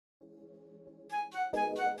We got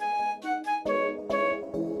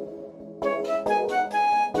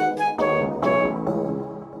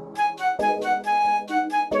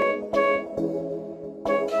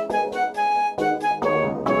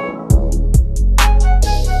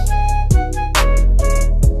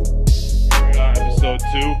episode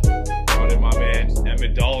 2. Brought in my man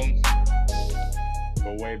Emmett, Dalton.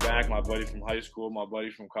 Go way back, my buddy from high school, my buddy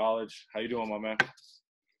from college. How you doing, my man?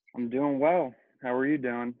 I'm doing well. How are you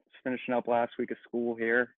doing? Just finishing up last week of school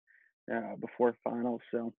here before finals,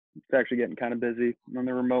 so it's actually getting kind of busy on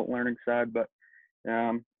the remote learning side, but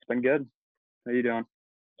it's been good. How you doing?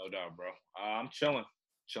 No doubt, bro. I'm chilling.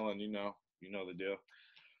 You know the deal.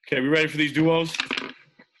 Okay, we ready for these duos?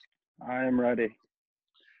 I am ready.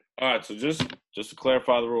 All right, so just to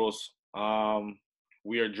clarify the rules,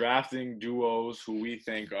 we are drafting duos who we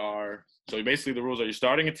think are – so basically the rules are you're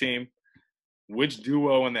starting a team. Which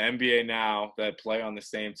duo in the NBA now that play on the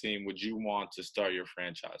same team would you want to start your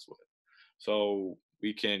franchise with? So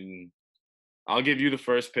I'll give you the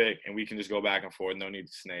first pick, and we can just go back and forth. No need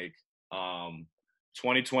to snake.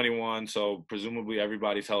 2021, so presumably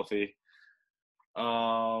everybody's healthy.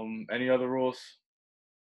 Any other rules?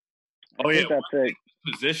 I think that's it.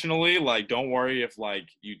 Positionally, like, don't worry if, like,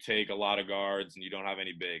 you take a lot of guards and you don't have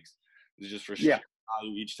any bigs. This is just for Yeah.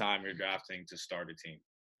 value each time you're drafting to start a team.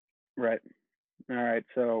 Right. All right,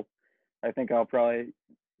 so I think I'll probably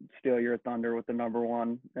steal your thunder with the number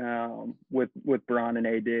one with Bron and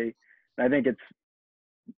AD. And I think it's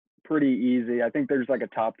pretty easy. I think there's like a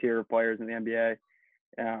top tier of players in the NBA.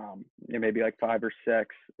 Maybe like 5 or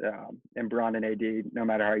 6, and Bron and AD, no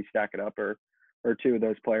matter how you stack it up, or two of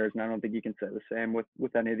those players. And I don't think you can say the same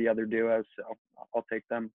with any of the other duos. So I'll take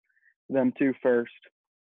them two first.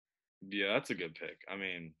 Yeah, that's a good pick. I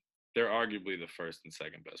mean, they're arguably the first and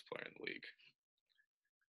second best player in the league.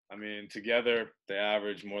 I mean, together, they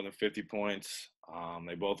average more than 50 points.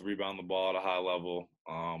 They both rebound the ball at a high level.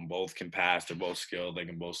 Both can pass. They're both skilled. They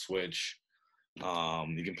can both switch. You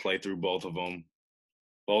can play through both of them.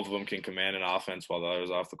 Both of them can command an offense while the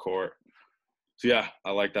other's off the court. So, yeah,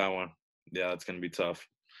 I like that one. Yeah, that's going to be tough.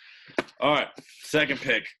 All right, second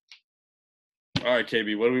pick. All right,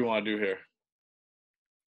 KB, what do we want to do here?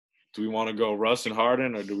 Do we want to go Russ and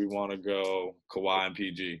Harden, or do we want to go Kawhi and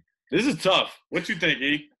PG? This is tough. What you think,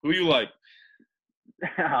 E? Who you like?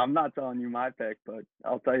 I'm not telling you my pick, but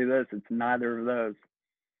I'll tell you this: it's neither of those.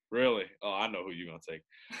 Really? Oh, I know who you're gonna take.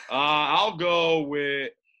 I'll go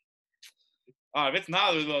with. If it's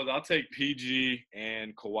neither of those, I'll take PG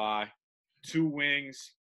and Kawhi. 2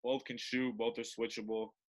 wings, both can shoot, both are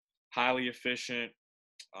switchable, highly efficient.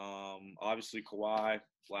 Obviously Kawhi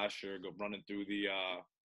last year running through the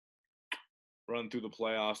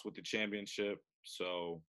playoffs with the championship.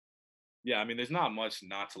 So. Yeah, I mean, there's not much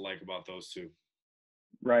not to like about those two.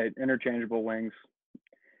 Right, interchangeable wings.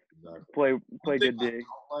 Exactly. Play good D.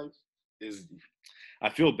 I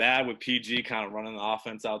feel bad with PG kind of running the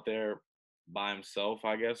offense out there by himself,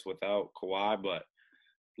 I guess, without Kawhi. But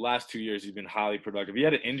last 2 years, he's been highly productive. He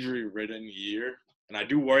had an injury-ridden year, and I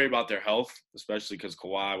do worry about their health, especially because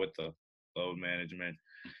Kawhi with the load management.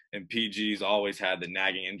 And PG's always had the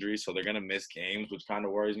nagging injuries, so they're going to miss games, which kind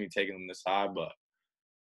of worries me taking them this high. But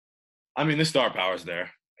I mean, the star power's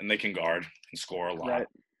there, and they can guard and score a lot, right.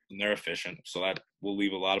 And they're efficient. So that will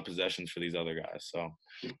leave a lot of possessions for these other guys. So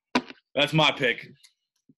that's my pick.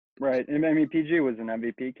 Right. And I mean, PG was an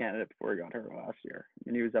MVP candidate before he got hurt last year. I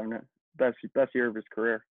mean, he was having the best year of his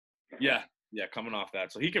career. Yeah, coming off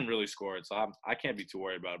that. So he can really score it. So I can't be too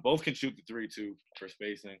worried about it. Both can shoot the 3, too, for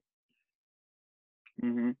spacing.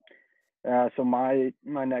 Mm-hmm. So my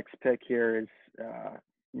next pick here is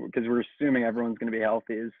because we're assuming everyone's going to be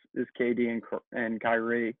healthy, is KD and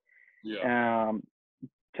Kyrie. Yeah.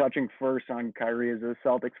 Touching first on Kyrie as a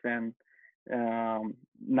Celtics fan,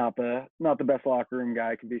 not the best locker room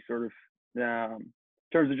guy. Can be sort of in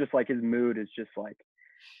terms of just like his mood is just like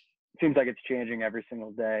seems like it's changing every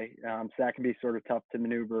single day. So that can be sort of tough to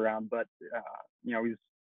maneuver around. But he's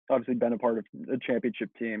obviously been a part of a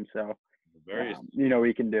championship team, so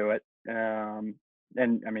he can do it. And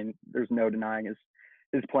I mean, there's no denying his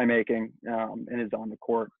playmaking and his on the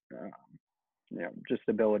court, just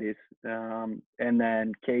abilities. And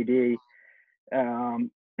then KD,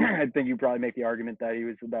 I think you probably make the argument that he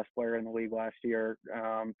was the best player in the league last year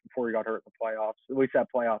before he got hurt in the playoffs. At least that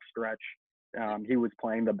playoff stretch, he was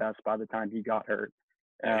playing the best by the time he got hurt.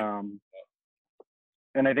 And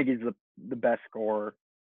I think he's the best scorer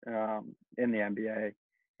in the NBA.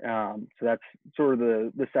 So that's sort of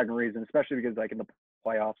the second reason, especially because like in the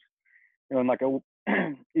playoffs, in like a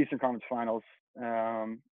Eastern Conference Finals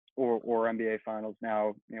or NBA Finals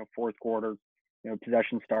now, fourth quarter,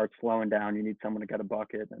 possession starts slowing down, you need someone to get a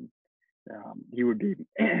bucket, and he would be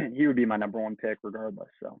he would be my number one pick regardless.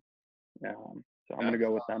 So I'm gonna That's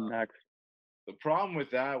go with them next. the problem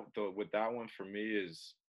with that one for me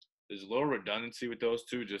is there's a little redundancy with those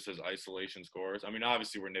two, just as isolation scorers. I mean,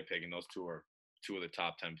 obviously we're nitpicking; those two are two of the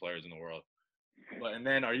top 10 players in the world. But and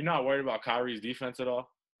then, are you not worried about Kyrie's defense at all?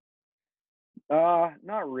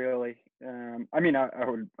 Not really. I mean, I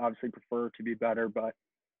would obviously prefer to be better, but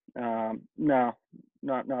no,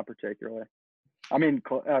 not particularly. I mean,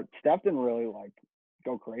 Steph didn't really like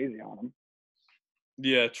go crazy on him.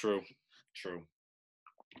 Yeah, true.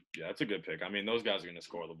 Yeah, that's a good pick. I mean, those guys are going to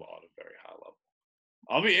score the ball at a very high level.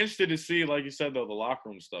 I'll be interested to see, like you said, though, the locker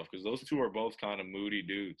room stuff, because those two are both kind of moody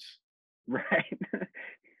dudes. Right.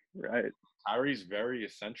 Right. Kyrie's very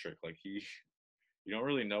eccentric. Like, you don't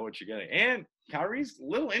really know what you're getting. And Kyrie's a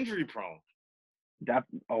little injury prone.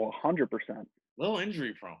 100%. Little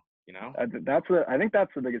injury prone, you know? I think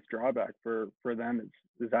that's the biggest drawback for them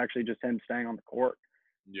is actually just him staying on the court.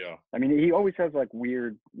 Yeah. I mean, he always has like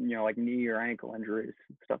weird, like knee or ankle injuries,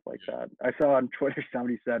 stuff like that. I saw on Twitter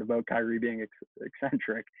somebody said about Kyrie being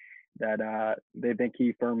eccentric that they think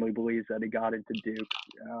he firmly believes that he got into Duke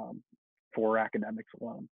for academics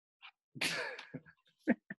alone.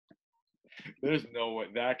 There's no way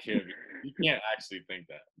that can't be. You can't actually think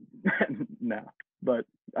that. No, but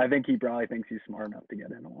I think he probably thinks he's smart enough to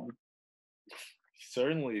get in alone. He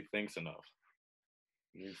certainly thinks enough.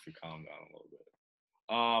 He needs to calm down a little bit.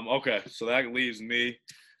 Okay, so that leaves me.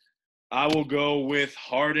 I will go with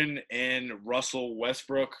Harden and Russell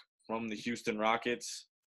Westbrook from the Houston Rockets.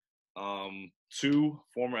 Two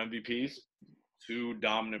former MVPs, two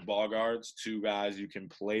dominant ball guards, two guys you can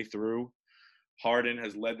play through. Harden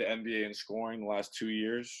has led the NBA in scoring the last 2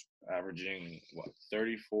 years, averaging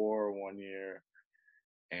 34 1 year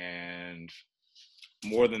and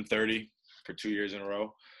more than 30 for 2 years in a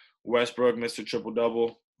row. Westbrook, Mr.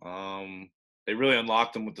 Triple-Double. They really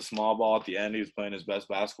unlocked him with the small ball at the end. He was playing his best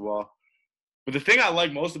basketball. But the thing I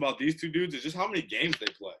like most about these two dudes is just how many games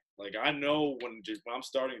they play. Like, I know when I'm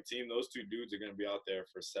starting a team, those two dudes are going to be out there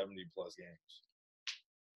for 70-plus games.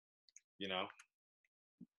 You know?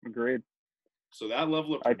 Agreed. So that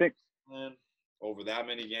level of production, over that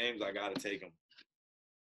many games, I got to take them.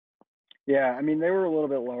 Yeah, I mean, they were a little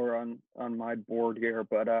bit lower on my board here,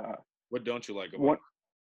 but what don't you like about them?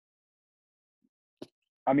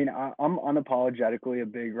 I mean, I'm unapologetically a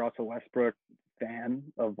big Russell Westbrook fan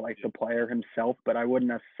of like the player himself, but I wouldn't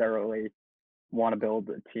necessarily want to build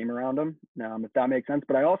a team around him, if that makes sense.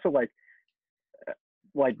 But I also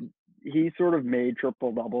like he sort of made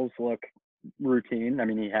triple doubles look routine. I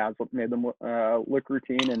mean, he has made them look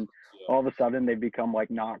routine, and all of a sudden they've become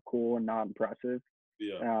like not cool and not impressive.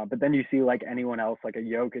 Yeah. But then you see like anyone else, like a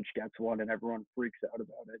Jokic gets one and everyone freaks out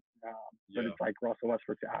about it. But it's like Russell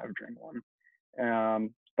Westbrook's averaging one.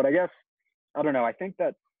 But I guess, I don't know. I think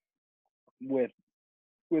that with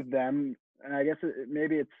them, and I guess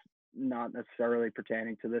maybe it's not necessarily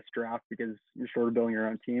pertaining to this draft because you're sort of building your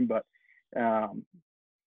own team, but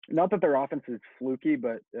not that their offense is fluky,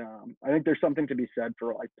 but I think there's something to be said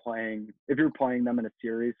for like if you're playing them in a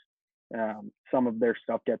series, some of their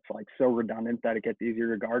stuff gets like so redundant that it gets easier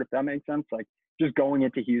to guard, if that makes sense. Like just going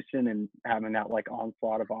into Houston and having that like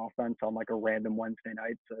onslaught of offense on like a random Wednesday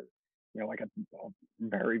night, so like a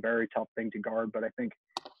very, very tough thing to guard, but I think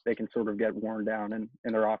they can sort of get worn down and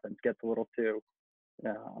their offense gets a little too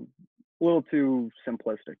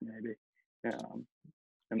simplistic maybe.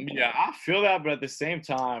 Yeah, I feel that, but at the same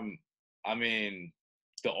time, I mean,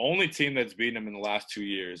 the only team that's beaten them in the last 2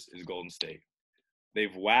 years is Golden State.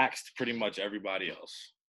 They've waxed pretty much everybody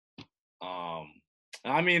else.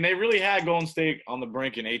 I mean, they really had Golden State on the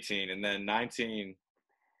brink in 18, and then 19 –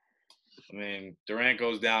 I mean, Durant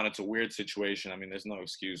goes down. It's a weird situation. I mean, there's no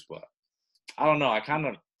excuse, but I don't know.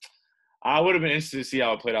 I would have been interested to see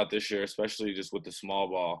how it played out this year, especially just with the small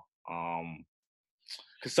ball.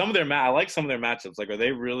 Because I like some of their matchups. Like, are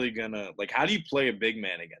they really going to – like, how do you play a big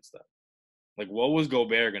man against them? Like, what was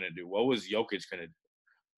Gobert going to do? What was Jokic going to do?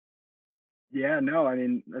 Yeah, no, I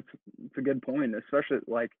mean, that's a good point, especially,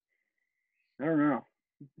 like, I don't know.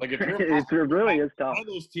 Like, if you're it really is tough. One of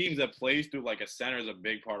those teams that plays through like a center is a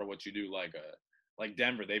big part of what you do. Like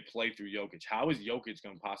Denver, they play through Jokic. How is Jokic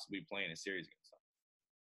going to possibly play in a series against them?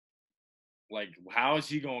 Like, how is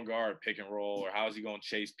he going to guard pick and roll, or how is he going to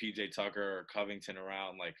chase PJ Tucker or Covington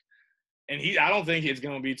around? Like, and I don't think it's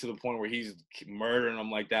going to be to the point where he's murdering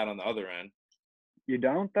them like that on the other end. You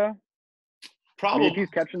don't though? Probably. I mean, if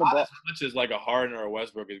he's catching the ball as much as like a Harden or a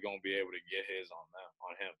Westbrook is going to be able to get his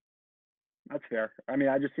on him. That's fair. I mean,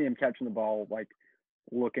 I just see him catching the ball like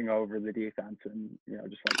looking over the defense and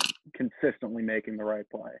just like consistently making the right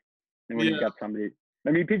play. And when you've Yeah, got somebody,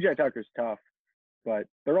 I mean, PJ Tucker's tough, but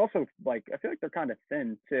they're also like I feel like they're kind of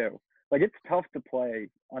thin too. Like it's tough to play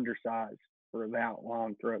undersized for that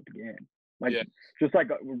long throughout the game. Like yeah, just like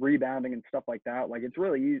rebounding and stuff like that. Like it's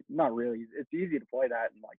really not really. It's easy to play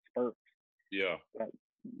that in like spurts, yeah, but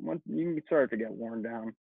once you can start to get worn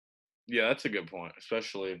down. yeah. That's a good point,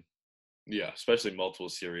 especially multiple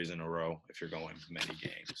series in a row if you're going many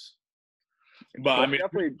games. But But I I mean,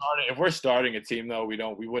 definitely if we're starting a team though,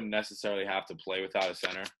 we wouldn't necessarily have to play without a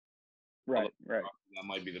center. Although right. that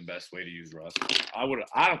might be the best way to use Russ. I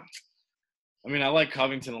don't. I mean, I like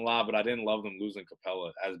Covington a lot, but I didn't love them losing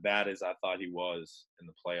Capella as bad as I thought he was in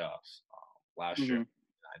the playoffs last year. Mm-hmm.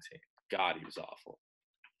 19. God, he was awful.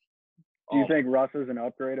 Do you Awful. think Russ is an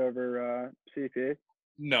upgrade over CP?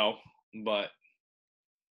 No, but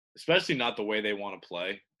especially not the way they want to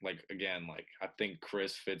play. Like again, like I think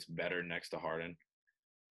Chris fits better next to Harden,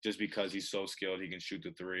 just because he's so skilled. He can shoot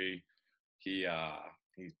the three. He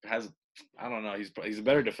has I don't know. He's a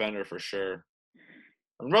better defender for sure.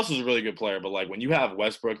 I mean, Russell's a really good player, but like when you have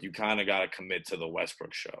Westbrook, you kind of got to commit to the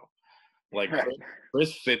Westbrook show. Like Right.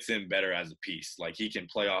 Chris fits in better as a piece. Like he can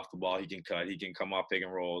play off the ball, he can cut, he can come off pick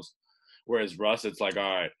and rolls. Whereas Russ, it's like,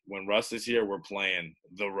 all right, when Russ is here, we're playing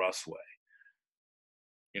the Russ way.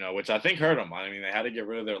 Which I think hurt them. I mean, they had to get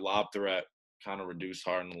rid of their lob threat, kind of reduce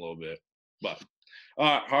Harden a little bit. But all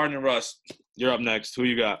right, Harden and Russ, you're up next. Who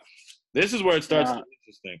you got? This is where it starts to Uh, get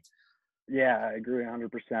interesting. yeah, I agree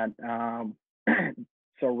 100%.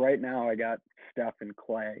 So right now I got Steph and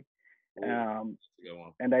Clay, Ooh, um, that's a good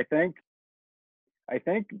one. and I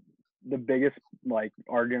think the biggest like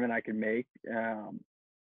argument I could make,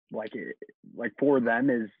 like like for them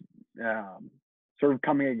is sort of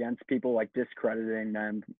coming against people like discrediting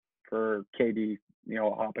them for KD,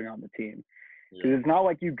 hopping on the team Yeah. because it's not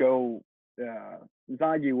like you go, it's not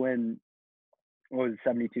like you win what was it,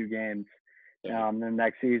 72 games. The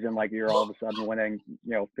next season, like you're all of a sudden winning,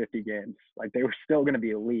 50 games. Like they were still going to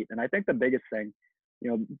be elite. And I think the biggest thing,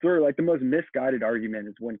 sort of like the most misguided argument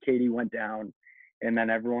is when KD went down, and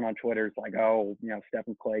then everyone on Twitter is like, oh,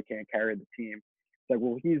 Stephen Clay can't carry the team. It's like,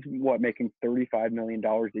 well, he's making $35 million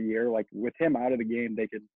a year. Like with him out of the game, they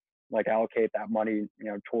could like allocate that money,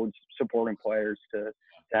 towards supporting players to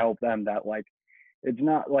help them. That like it's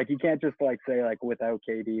not like you can't just like say like without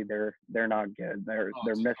KD they're not good. They're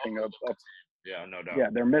missing a Yeah, no doubt. yeah,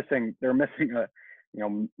 they're missing a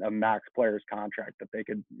a max player's contract that they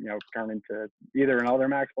could turn into either another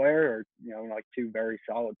max player or like two very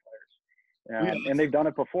solid Well, players. yeah, And they've done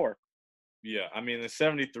it before. yeah. I mean, the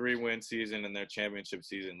 73 win season and their championship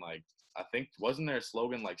season, like I think wasn't their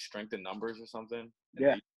slogan like strength in numbers or something? And they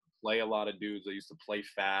Yeah, used to play a lot of dudes. They used to play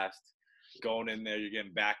fast. Going in there, you're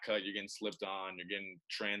getting back cut, you're getting slipped on, you're getting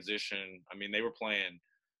transition. I mean, they were playing.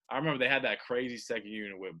 I remember they had that crazy second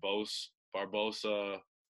unit with Barbosa,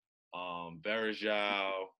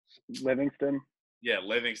 Berejao, Livingston. yeah,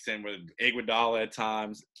 Livingston with Iguodala at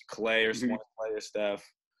times, Clay or Hmm. one player Steph.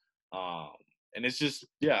 Um, and it's just,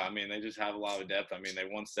 yeah, I mean, they just have a lot of depth. I mean, they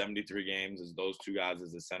won 73 games as those two guys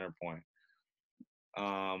as the center point.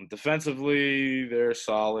 Defensively, they're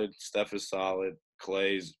solid. Steph is solid.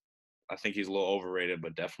 Clay's, I think he's a little overrated,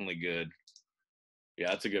 but definitely good. Yeah,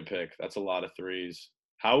 that's a good pick. That's a lot of threes.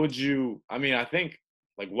 How would you? I mean, I think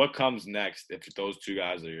like what comes next if those two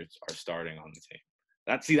guys are starting on the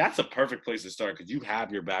team. That's a perfect place to start because you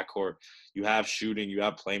have your backcourt, you have shooting, you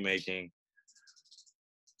have playmaking.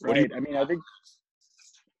 What do you? Right. I mean, I think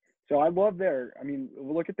so. I love their. I mean,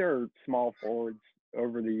 look at their small forwards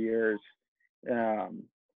over the years. Um,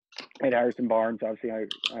 and Harrison Barnes, obviously,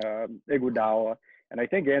 Iguodala, and I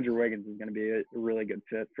think Andrew Wiggins is going to be a really good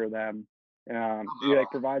fit for them. He like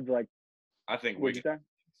provides like, I think what'd you Wiggins. say?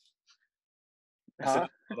 I said Huh?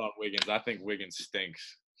 I'm not on Wiggins. I think Wiggins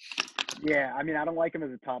stinks. Yeah, I mean, I don't like him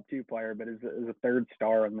as a top two player, but as a third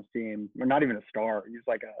star on the team, or not even a star, he's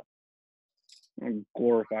like a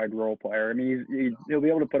glorified role player. I mean, he'll be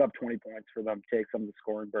able to put up 20 points for them, take some of the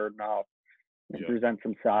scoring burden off, and Yeah. present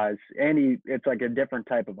some size. And it's like a different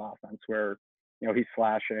type of offense where he's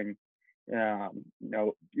slashing,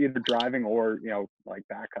 either driving or like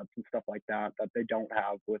backups and stuff like that they don't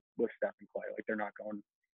have with Steph and Clay. Like they're not going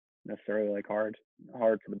necessarily like hard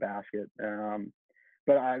to the basket.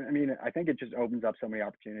 But I mean, I think it just opens up so many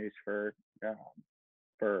opportunities um,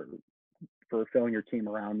 for filling your team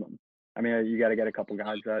around them. I mean, you got to get a couple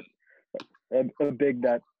guys that a big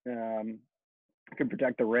that can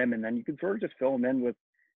protect the rim, and then you can sort of just fill them in with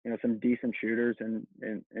some decent shooters and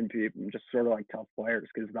people, just sort of like tough players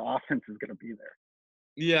because the offense is going to be there.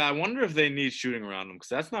 Yeah, I wonder if they need shooting around them because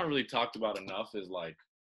that's not really talked about enough. Is like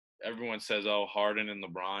everyone says, oh, Harden and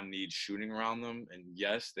LeBron need shooting around them, and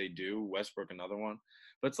yes, they do. Westbrook, another one,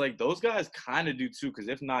 but it's like those guys kind of do too. Because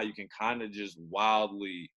if not, you can kind of just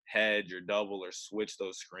wildly hedge or double or switch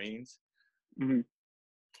those screens. Hmm.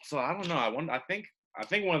 So I don't know. I think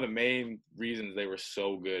one of the main reasons they were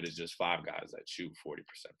so good is just five guys that shoot 40% from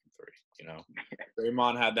three. You know,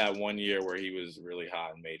 Draymond had that one year where he was really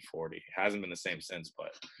hot and made 40. Hasn't been the same since,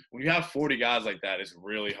 but when you have 40 guys like that, it's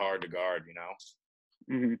really hard to guard. You know.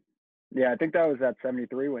 Hmm. Yeah, I think that was that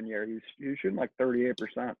 73 one year. He's shooting like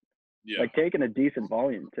 38%, Yeah. like taking a decent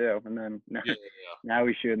volume too, and then Yeah. now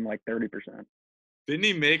he's shooting like 30%. Didn't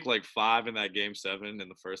he make like five in that game seven in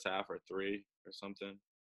the first half or three or something?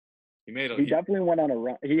 He made a He definitely went on a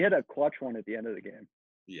run. He hit a clutch one at the end of the game.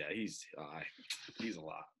 yeah, he's a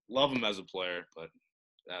lot. Love him as a player, but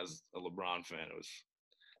as a LeBron fan, it was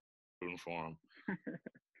rooting for him.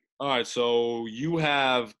 All right, so you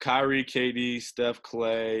have Kyrie, KD, Steph,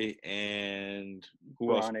 Clay, and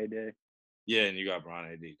who else? Bron AD. Yeah, and you got Bron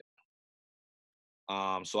AD.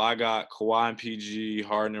 So I got Kawhi and PG,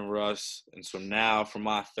 Harden and Russ, and so now for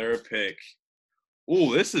my third pick.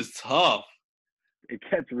 Ooh, this is tough. It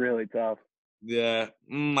gets really tough. Yeah,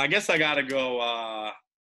 I guess I gotta go. I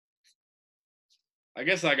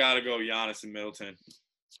guess I gotta go Giannis and Middleton.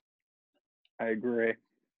 I agree.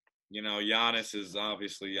 You know, Giannis is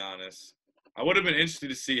obviously Giannis. I would have been interested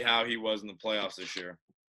to see how he was in the playoffs this year,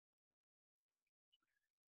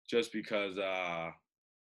 just because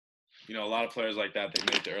you know a lot of players like that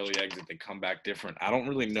they make the early exit, they come back different. I don't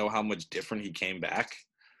really know how much different he came back,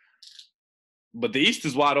 but the East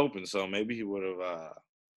is wide open, so maybe he would have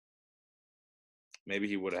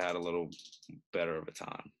had a little better of a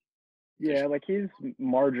time. Yeah, like he's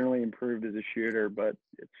marginally improved as a shooter, but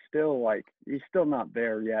it's still like he's still not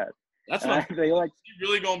there yet. That's And what I'm I saying. they like Is he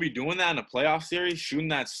really gonna be doing that in a playoff series, shooting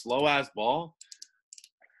that slow ass ball?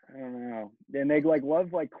 I don't know. And they like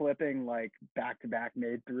love like clipping like back to back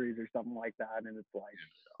made threes or something like that. And it's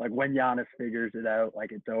like when Giannis figures it out,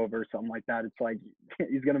 like it's over, something like that. It's like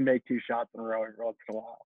he's gonna make two shots in a row every once in a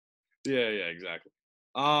while. Yeah, exactly.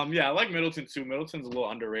 Yeah, I like Middleton too. Middleton's a little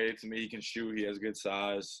underrated to me. He can shoot. He has good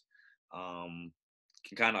size. Um,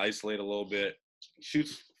 can kind of isolate a little bit. He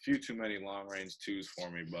shoots a few too many long range twos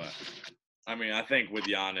for me, but I mean, I think with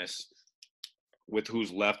Giannis, with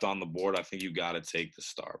who's left on the board, I think you got to take the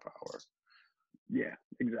star power. Yeah,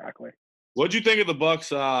 exactly. What'd you think of the Bucks?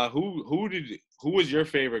 Who was your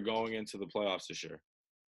favorite going into the playoffs this year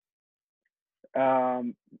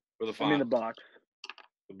Um, for the I mean final? the Bucks.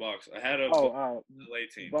 The Bucks ahead of the Oh, LA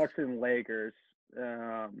team. Bucks and Lakers.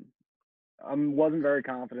 I wasn't very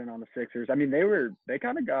confident on the Sixers. I mean, they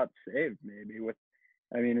kind of got saved maybe with.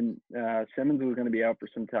 I mean, Simmons was going to be out for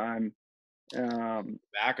some time.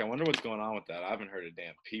 Back. I wonder what's going on with that. I haven't heard a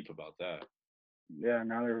damn peep about that. Yeah,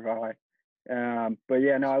 neither have I. But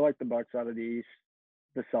yeah, no, I like the Bucks out of the East.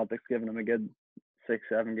 The Celtics giving them a good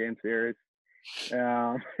 6-7 game series.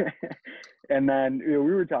 Um, and then we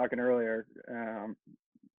were talking earlier,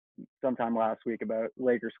 sometime last week about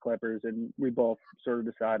Lakers Clippers, and we both sort of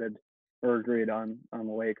decided or agreed on the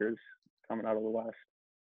Lakers coming out of the West.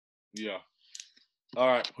 Yeah. All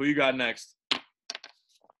right. Who you got next?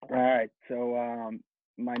 All right, so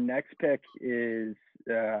my next pick is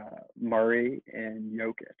Murray and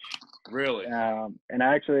Jokic. Really? And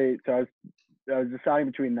actually, so I was deciding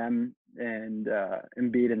between them and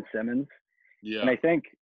Embiid and Simmons, Yeah. and I think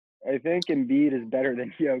Embiid is better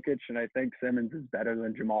than Jokic, and I think Simmons is better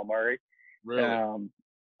than Jamal Murray. Really?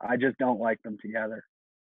 I just don't like them together.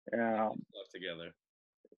 Left together.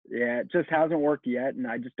 Yeah, it just hasn't worked yet, and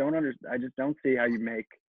I just don't see how you make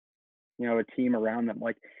a team around them.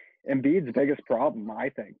 Like Embiid's biggest problem, I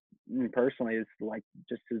think, personally, is like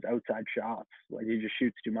just his outside shots. Like he just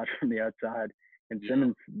shoots too much from the outside, and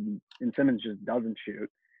Simmons just doesn't shoot.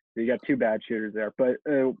 So you got two bad shooters there. But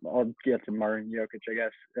I'll get to Murray and Jokic, I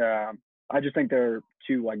guess. I just think they're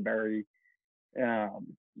two like very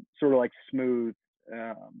sort of like smooth,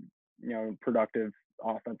 productive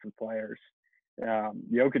offensive players.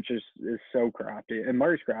 Jokic is so crafty, and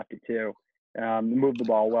Murray's crafty too. Move the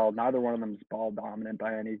ball well. Neither one of them is ball dominant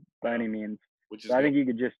by any means. Which is So I good. think you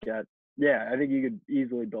could just I think you could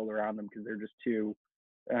easily build around them because they're just two.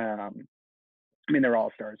 I mean, they're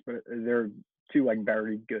all stars, but they're two like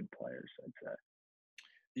very good players, I'd say.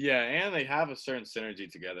 Yeah, and they have a certain synergy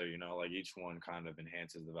together, like each one kind of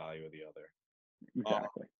enhances the value of the other.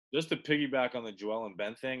 Exactly. Just to piggyback on the Joel and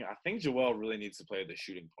Ben thing, I think Joel really needs to play the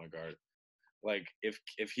shooting point guard. Like if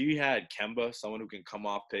he had Kemba, someone who can come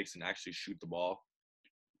off picks and actually shoot the ball,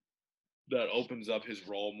 that opens up his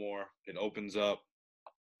role more. It opens up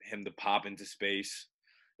him to pop into space.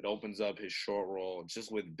 It opens up his short roll.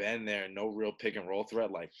 Just with Ben there, no real pick and roll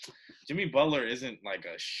threat. Like Jimmy Butler isn't like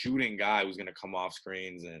a shooting guy who's gonna come off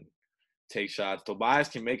screens and take shots. Tobias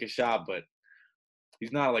can make a shot, but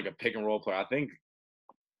he's not like a pick and roll player. I think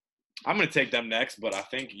I'm gonna take them next, but I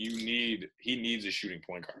think he needs a shooting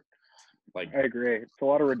point guard. Like I agree. It's a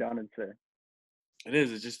lot of redundancy. it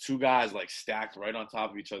is. It's just two guys like stacked right on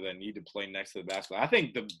top of each other that need to play next to the basket. I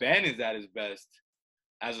think the Ben is at his best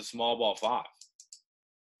as a small ball five.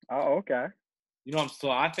 Oh, okay. You know,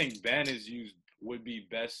 so I think Ben would be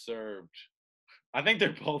best served. I think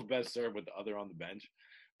they're both best served with the other on the bench,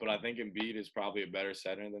 but I think Embiid is probably a better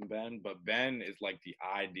center than Ben. But Ben is like the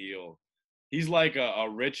ideal. He's like a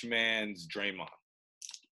rich man's Draymond.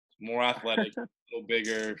 More athletic, a little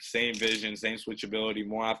bigger, same vision, same switchability,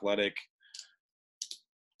 more athletic.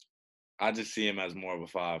 I just see him as more of a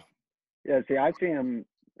five. Yeah, see, I see him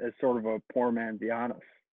as sort of a poor man's Giannis.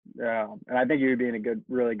 And I think he would be in a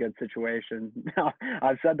really good situation.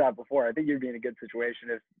 I've said that before. I think he'd be in a good situation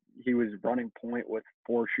if he was running point with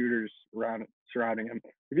 4 shooters surrounding him.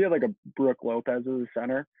 If you had like a Brook Lopez as a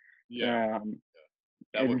center,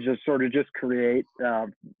 and just sort of just create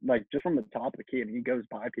like just from the top of the key, and he goes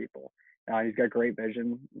by people. He's got great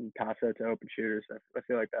vision and pass that to open shooters. I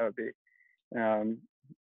feel like that would be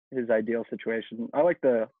his ideal situation. I like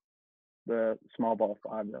the small ball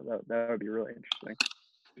five though. That would be really interesting.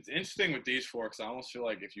 It's interesting with these four because I almost feel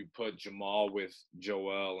like if you put Jamal with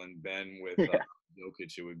Joel and Ben with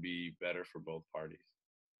Jokic, it would be better for both parties.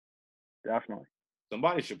 Definitely.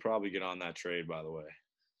 Somebody should probably get on that trade, by the way.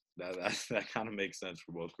 That kind of makes sense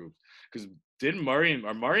for both groups. Because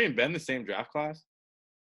are Murray and Ben the same draft class?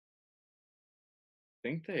 I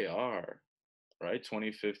think they are, right?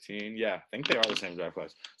 2015. Yeah, I think they are the same draft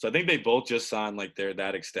class. So I think they both just signed like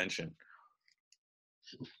that extension.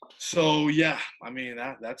 So yeah, I mean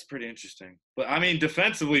that's pretty interesting. But I mean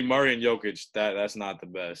defensively, Murray and Jokic, that's not the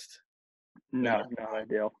best. No, not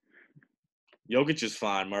ideal. Jokic is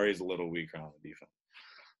fine. Murray's a little weaker on the defense.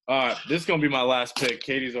 All right, this is gonna be my last pick.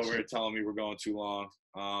 Katie's over here telling me we're going too long.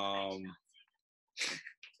 I'm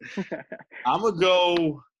gonna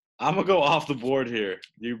go off the board here.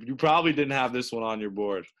 You probably didn't have this one on your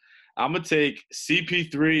board. I'm gonna take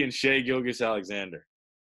CP3 and Shai Gilgeous-Alexander.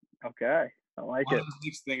 Okay. I like it.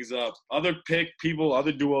 Mix things up. Other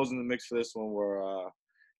duos in the mix for this one were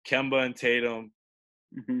Kemba and Tatum.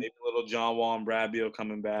 Mm-hmm. Maybe a little John Wall and Brad Beal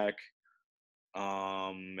coming back.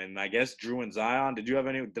 And I guess Drew and Zion. Did you have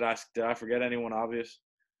any? Did I forget anyone obvious?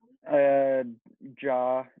 Ja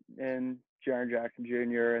and Jaren Jackson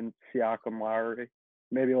Jr. and Siakam Lowry.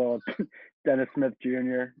 Maybe a little Dennis Smith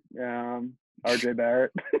Jr. RJ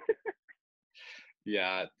Barrett.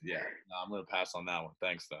 Yeah. No, I'm gonna pass on that one.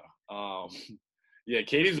 Thanks though. Yeah,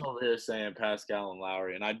 Katie's over here saying Pascal and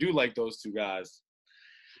Lowry, and I do like those two guys.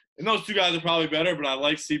 And those two guys are probably better, but I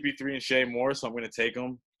like CP3 and Shai more, so I'm gonna take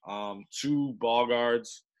them. 2 ball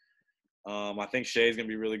guards. I think Shai's gonna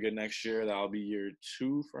be really good next year. That'll be year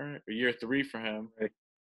 2 for him, or year 3 for him.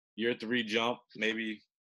 Year 3 jump, maybe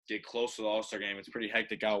get close to the All-Star game. It's pretty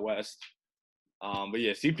hectic out west. But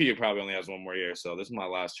yeah, CP probably only has 1 more year, so this is my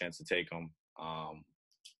last chance to take him.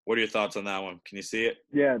 What are your thoughts on that one? Can you see it?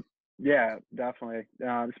 Yeah, definitely.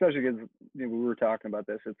 Especially because we were talking about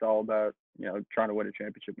this. It's all about trying to win a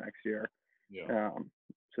championship next year. Yeah.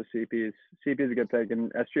 So CP is a good pick,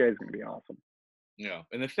 and SGA is going to be awesome. Yeah,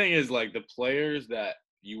 and the thing is, like the players that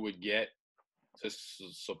you would get to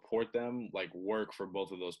support them, like work for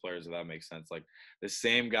both of those players. If that makes sense. Like the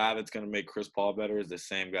same guy that's going to make Chris Paul better is the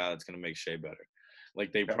same guy that's going to make Shai better.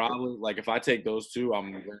 Like they probably like if I take those two,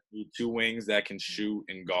 I'm going to need 2 wings that can shoot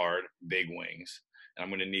and guard big wings, and I'm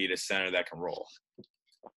going to need a center that can roll.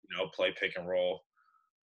 Play pick and roll.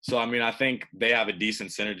 So I mean, I think they have a decent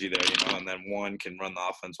synergy there, and then one can run the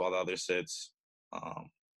offense while the other sits. I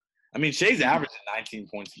mean, Shai's averaging 19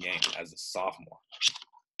 points a game as a sophomore.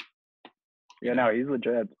 Yeah, no, he's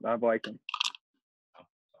legit. I've liked him.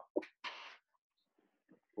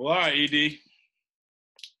 Well, all right, ED.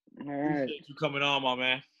 All right. Appreciate you coming on, my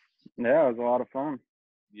man. Yeah, it was a lot of fun.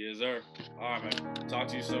 Yes, sir. All right, man. Talk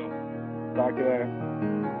to you soon. Talk to you later.